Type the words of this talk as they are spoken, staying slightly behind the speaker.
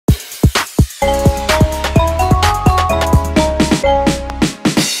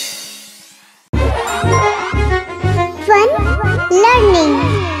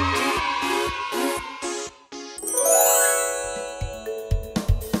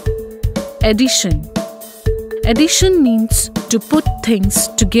Addition. Addition means to put things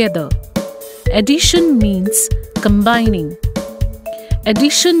together. Addition means combining.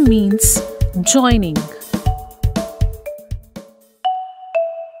 Addition means joining.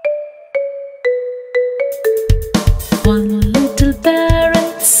 One little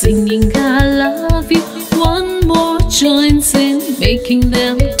parrot singing I love you. One more joins in making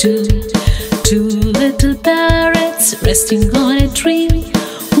them two. Two little parrots resting on a tree.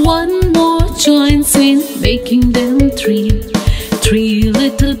 One more joins in making them three. Three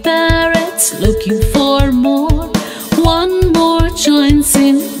little parrots looking for more. One more joins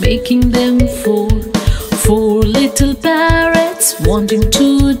in making them four. Four little parrots wanting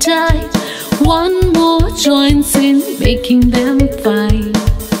to die. One more joins in making them five.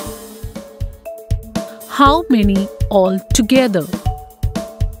 How many altogether?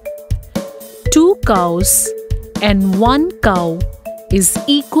 2 cows and 1 cow is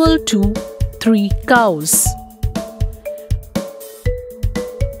equal to 3 cows.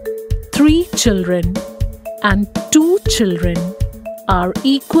 3 children and 2 children are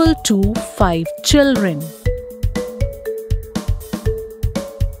equal to 5 children.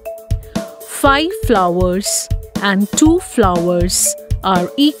 5 flowers and 2 flowers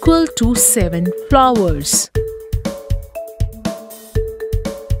are equal to 7 flowers.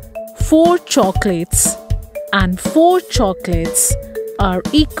 4 chocolates and 4 chocolates are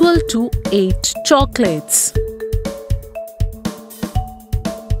equal to 8 chocolates.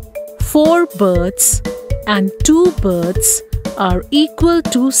 4 birds and 2 birds are equal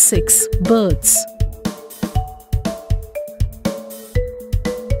to 6 birds.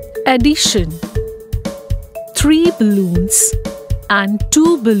 Addition. 3 balloons and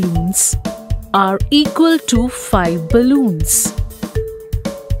 2 balloons are equal to 5 balloons.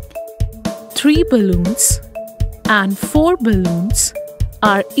 3 balloons and 4 balloons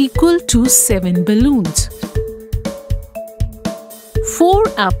are equal to 7 balloons. 4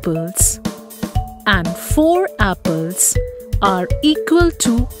 apples and 4 apples are equal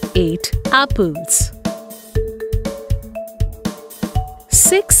to 8 apples.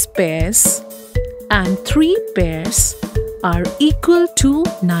 6 pairs and 3 pairs are equal to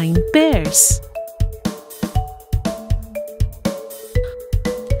 9 pairs.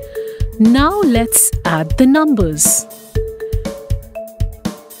 Now let's add the numbers.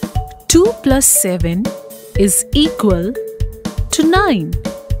 2 plus 7 is equal to 9.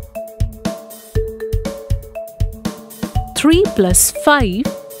 3 plus 5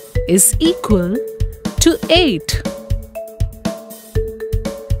 is equal to 8.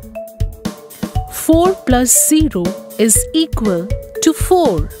 4 plus 0 is equal to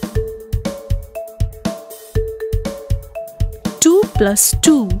 4. 2 plus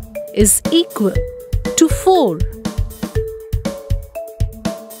 2 is equal to 4.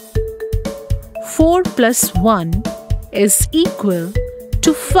 4 plus 1 is equal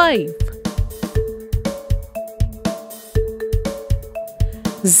to 5.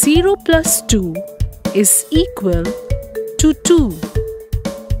 0 plus 2 is equal to 2.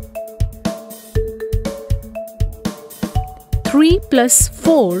 3 plus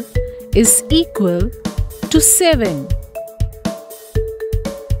 4 is equal to 7.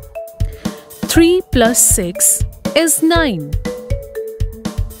 3 plus 6 is 9.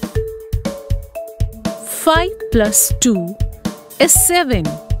 5 plus 2 is 7.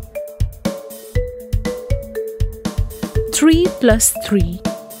 3 plus 3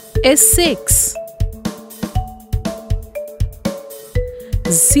 is 6.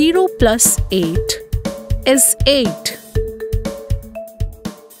 0 plus 8 is 8.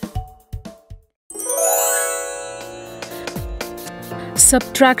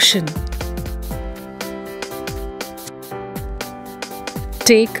 Subtraction.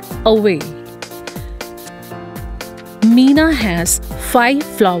 Take away. Meena has 5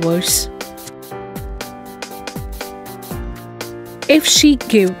 flowers. If she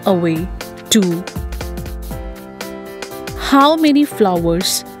give away 2, how many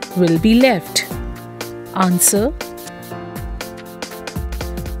flowers will be left? Answer: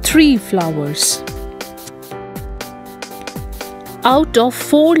 3 flowers. Out of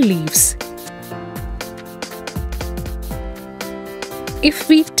 4 leaves, if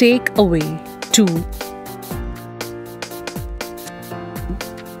we take away 2,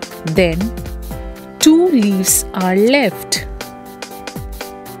 then 2 leaves are left.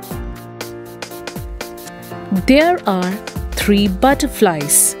 There are 3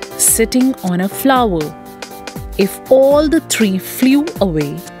 butterflies sitting on a flower. If all the 3 flew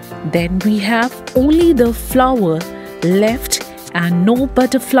away, then we have only the flower left and no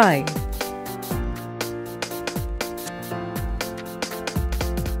butterfly.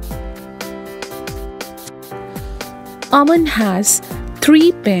 Aman has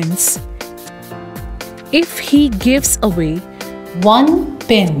 3 pens. If he gives away 1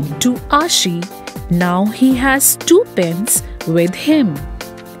 pen to Ashi, now he has 2 pens with him.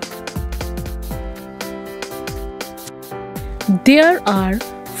 There are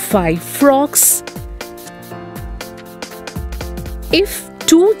 5 frogs. If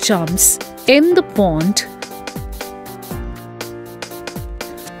 2 jumps in the pond,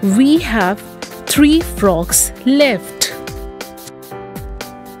 we have 3 frogs left.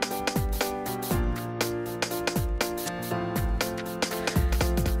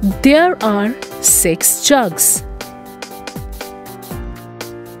 There are 6 jugs.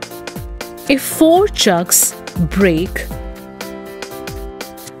 If 4 jugs break,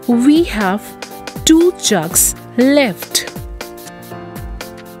 we have 2 jugs left.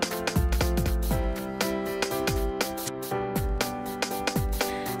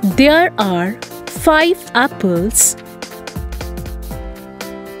 There are 5 apples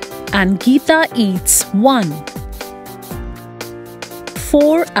and Geeta eats 1.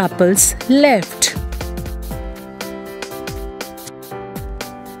 4 apples left.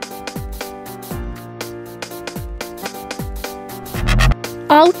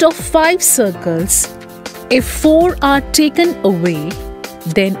 Out of 5 circles, if 4 are taken away,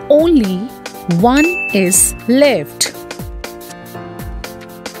 then only 1 is left.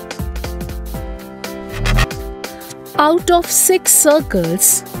 Out of 6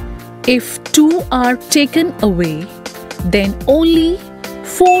 circles, if 2 are taken away, then only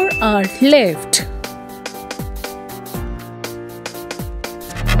 4 are left.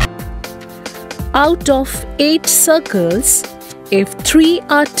 Out of 8 circles, if 3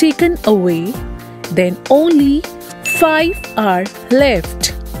 are taken away, then only 5 are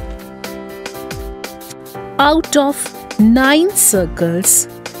left. Out of 9 circles,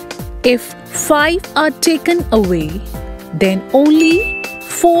 if 5 are taken away, then only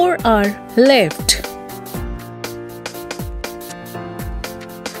 4 are left.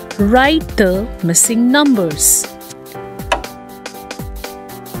 Write the missing numbers.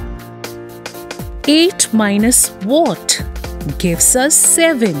 8 minus what gives us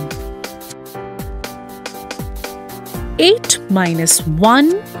 7? 8 minus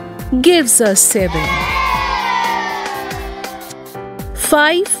 1 gives us 7.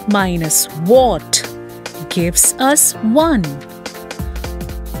 5 minus what gives us 1?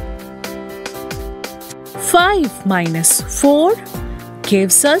 5 minus 4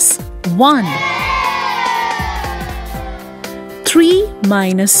 gives us 1. 3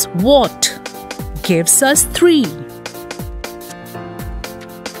 minus what gives us 3?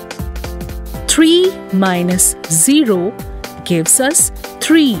 3 minus 0 gives us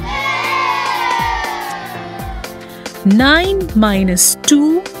 3. 9 minus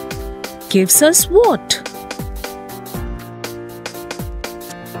 2 gives us what?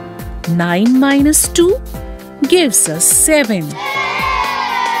 9 minus 2 gives us 7.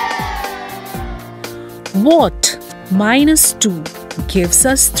 What minus 2 gives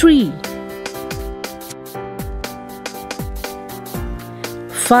us 3?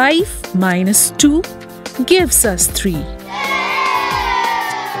 5 minus 2 gives us 3.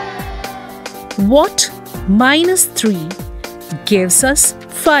 What minus 3 gives us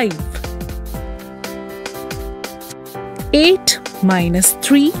 5? 8 minus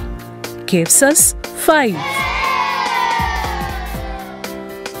 3 gives us 5.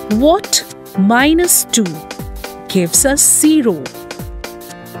 What minus 2 gives us 0?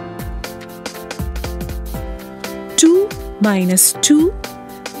 2 minus 2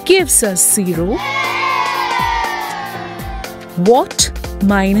 gives us 0. What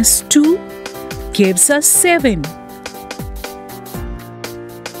minus 2 gives us 7?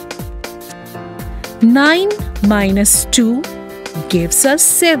 9 minus 2 gives us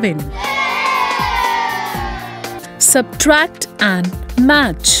 7. Subtract and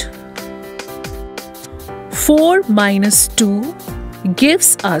match. 4 minus 2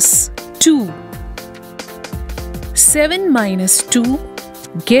 gives us 2. 7 minus 2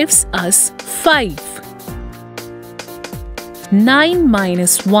 gives us 5. 9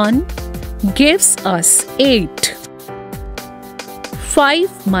 minus 1 gives us 8.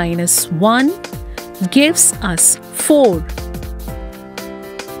 5 minus 1 gives us 4.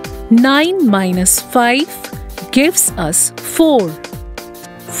 9 minus 5 gives us 4.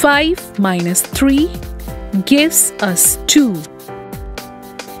 5 minus 3 gives us 2.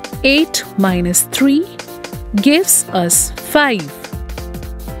 8 minus 3 gives us 5.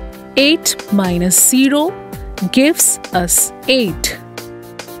 8 minus 0 gives us 8.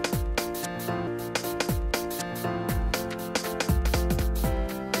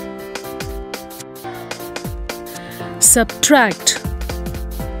 Subtract.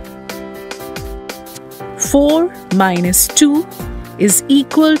 4 minus 2 is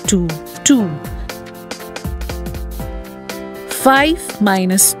equal to 2. 5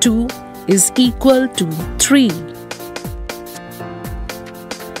 minus 2 is equal to 3.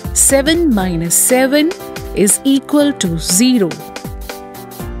 7 minus 7 is equal to 0.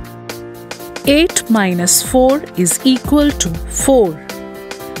 8 minus 4 is equal to 4.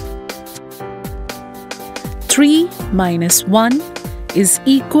 3 minus 1 is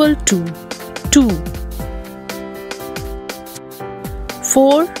equal to 2.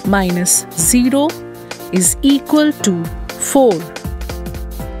 4 minus 0 is equal to 4.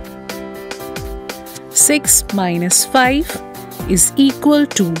 6 minus 5 is equal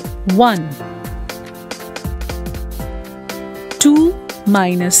to 1. 2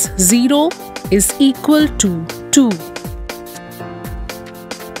 minus 0 is equal to 2.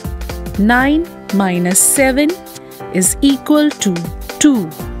 9 minus 7 is equal to 2.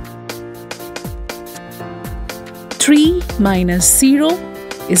 3 minus 0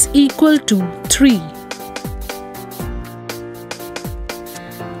 is equal to 3.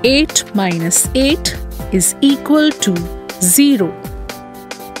 8 minus 8 is equal to 0.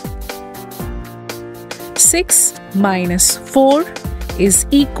 6 minus 4 is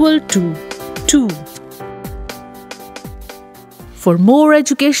equal to 2. For more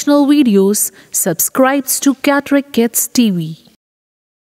educational videos, subscribe to Catrack Kids TV.